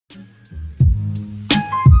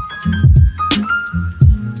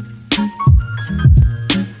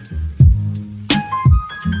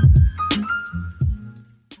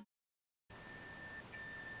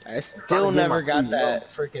Still never got that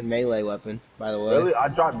freaking melee weapon, by the way. Really? I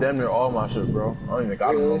dropped damn near all my shit, bro. I don't even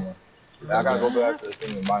got them no more. I gotta go back to the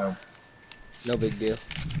thing and buy them. No big deal.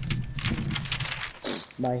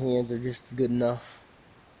 My hands are just good enough.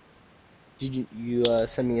 Did you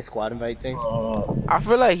send me a squad invite thing? I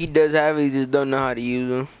feel like he does have it, he just don't know how to use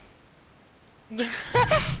them.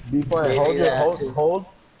 Be funny. Hold your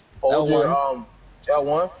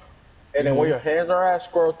L1, and then where your hands are at,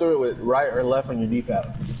 scroll through it with right or left on your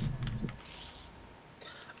D-pad.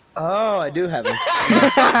 Oh, I do have it.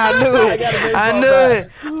 I knew it.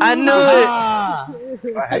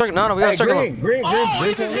 No, we gotta circle him. Green,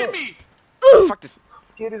 he just hit me. Fuck this.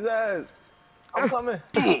 Get his ass. I'm coming.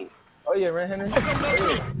 Oh yeah, right, Henry.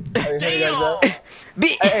 Damn.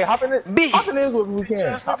 Hey, hop in this whip if we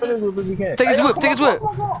can. Hop in this whip if we can. Take his whip. Take his whip.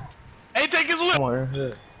 Hey, take his whip. Come on,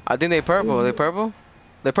 here. I think they purple. They purple.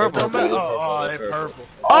 They purple. Oh, they purple.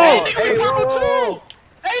 Oh. Hey, nigga, purple too.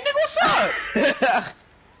 Hey, nigga, what's up?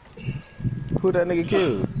 Who that nigga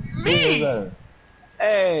killed? Me.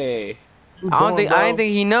 Hey. I didn't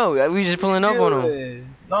think he know. We just pulling up on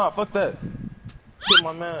him. Nah, fuck that. Kill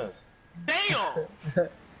my mans. Damn.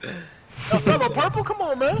 A fellow purple? Come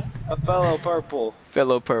on, man. A fellow purple.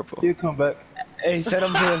 Fellow purple. He'll come back. Hey, send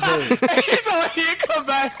him to the thing. He's on here, come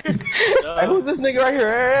back. Hey, who's this nigga right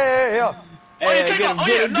here? Hey, yo. Oh, yeah, take him. Oh,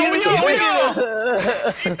 yeah, no, we on.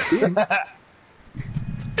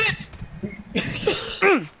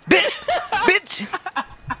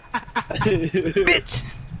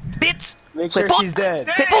 Bitch. Make sure she's dead.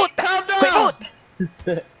 Hey, calm down.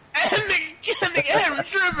 That nigga Henry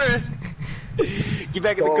tripping. Get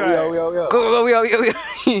back in the car. Yo. Go.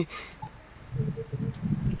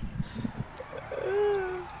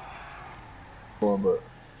 But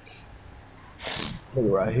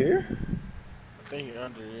nigga right here? I think you're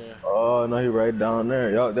under, yeah. Oh no, he right down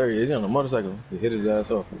there. Y'all, there he is. He on a motorcycle. He hit his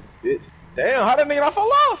ass off. Bitch. Damn, how that nigga not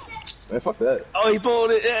fall off? Man, fuck that. Oh, he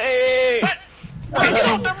pulled it. Hey. Get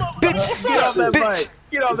off that bike.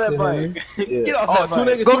 Get off that bike. Yeah. Get off that bike. Two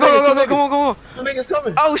niggas. Go. Come on. Two niggas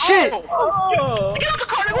coming. Oh shit. Get out the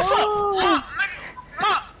car, nigga. What's up?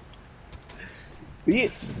 Mop.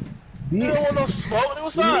 Bitch. You don't want no smoke, nigga.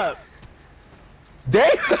 What's up?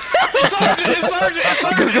 Damn. Insurgent.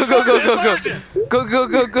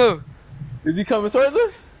 Go. Is he coming towards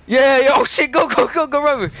us? Yeah. Oh shit. Go,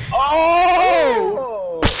 Robert.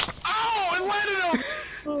 Oh! It landed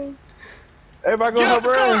him. Everybody go help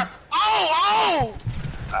her in.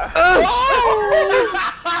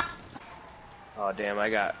 Oh damn!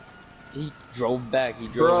 He drove back.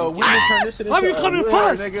 Bro, we can turn this shit into Why you coming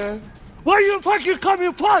first? Nigga. Why you fucking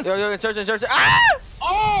coming first? Yo, search. Ah!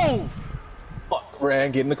 Oh! Fuck.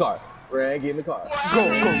 Ran, get in the car. Go. Why you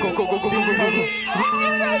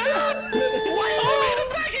made it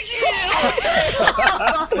back again?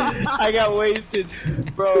 I got wasted,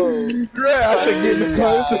 bro. Ran, I said get in the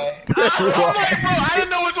car. I'm like, bro, I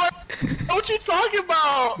didn't know which one. What you talking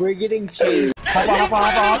about? We're getting chased. Hop out.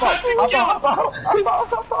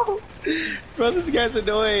 Bro, this guy's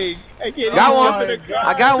annoying. I can't Got even one. jump in a car.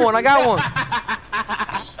 I got one.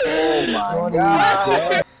 Oh my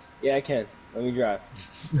god. Yeah, I can. Let me drive.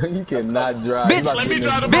 You cannot drive. Bitch, let me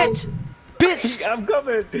drive the Bitch. I'm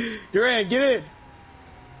coming. Duran, get in.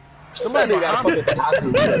 Somebody got fucking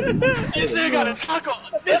taco. This nigga got a taco.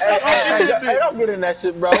 Hey, don't get in that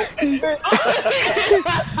shit, bro. Oh,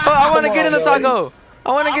 I want to get in the taco.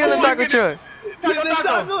 I want to get in the taco truck. Get in the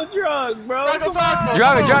taco truck, bro.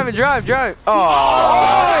 Drive.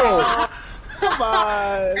 Oh. Come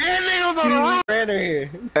on. And Duran are here.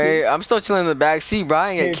 Hey, I'm still chilling in the back seat, bro.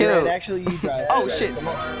 I ain't get killed. Duran, actually, you drive. Oh shit.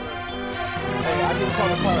 Hey, I just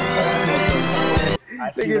called the car. I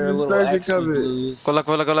see their little XP blues. Go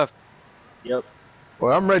left. Yep.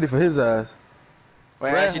 Well, I'm ready for his ass.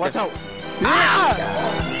 Wait, Ran, watch out.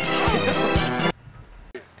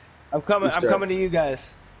 I'm coming to you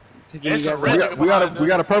guys. To give you guys We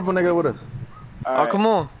got a purple nigga with us. Oh, come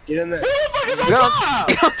on. Get in there. who the fuck is on Get top?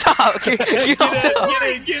 on top.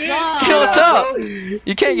 Get on top.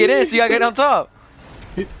 You can't get in, so you gotta get on top.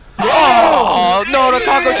 Oh no, the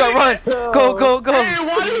taco truck, run! Go! Hey,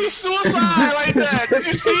 why did he suicide like that? Did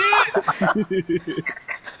you see it?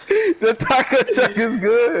 The taco truck is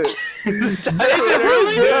good. Is it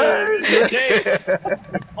really?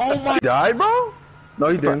 Oh my! Died, bro? No,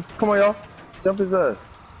 he didn't. Come on, y'all. Jump his ass.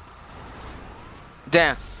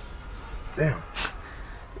 Damn.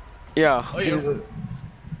 Yeah.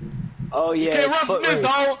 Oh yeah. Can't run from this,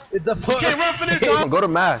 dog. It's a foot. Can't run from this, dog. Go to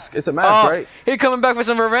mask. It's a mask, right? He coming back for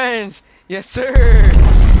some revenge. Yes, sir.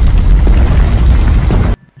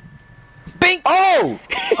 Bink. Oh!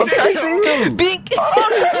 I'm chasing you. Bink.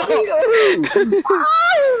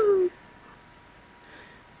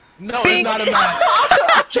 No, it's not a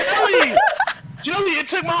match. Jelly! Jelly, it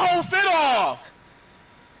took my whole fit off!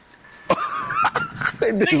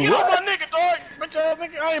 Nigga, get off my nigga, dog! Bitch ass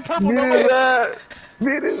nigga, I ain't purple no more.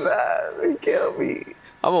 Beat his ass. He killed me.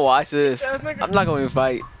 I'm gonna watch this. Bitch ass nigga. I'm not gonna even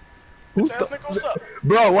fight. Bitch ass nigga, what's up?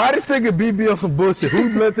 Bro, why this nigga BB on some bullshit? Who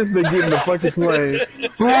let this nigga get in the fucking plane?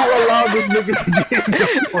 Who allowed this nigga to get in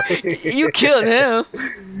the plane? You killed him.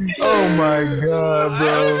 Oh my god,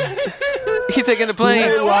 bro. He taking the plane.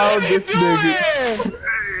 Who allowed this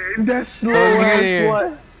nigga? That slow ass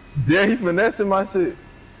one. Yeah, he finessing my shit.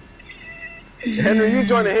 Henry, you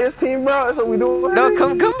joining his team, bro? That's what we doing. No,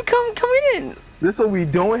 come in. This what we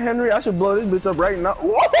doing, Henry? I should blow this bitch up right now.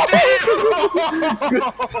 Good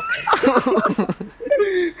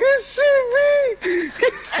shit, man.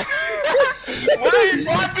 Why you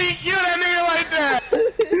BBQ that nigga like that?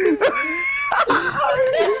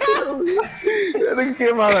 That nigga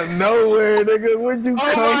came out of nowhere, nigga. Where'd you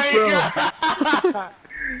come from? God.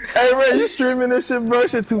 Hey, man, you streaming this shit, bro?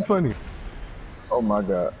 Shit too funny. Oh my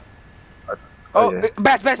god.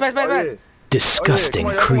 Bats. Yeah. Disgusting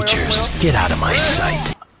creatures. Get out of my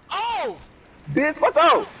sight. Oh! Bitch, what's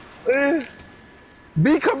up?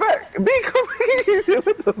 B, come back. B, come back.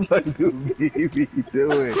 What the fuck do B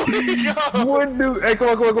doing? What do? Hey, come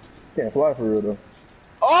on. Can't fly for real though.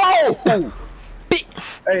 Oh! B.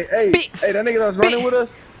 Hey, that nigga that's running with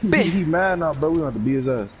us. He mad now, bro. We gonna have to beat his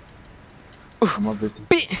ass. My bitch.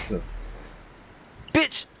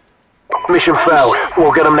 Bitch. Mission failed.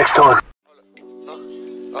 We'll get him next time.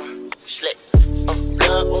 Slick.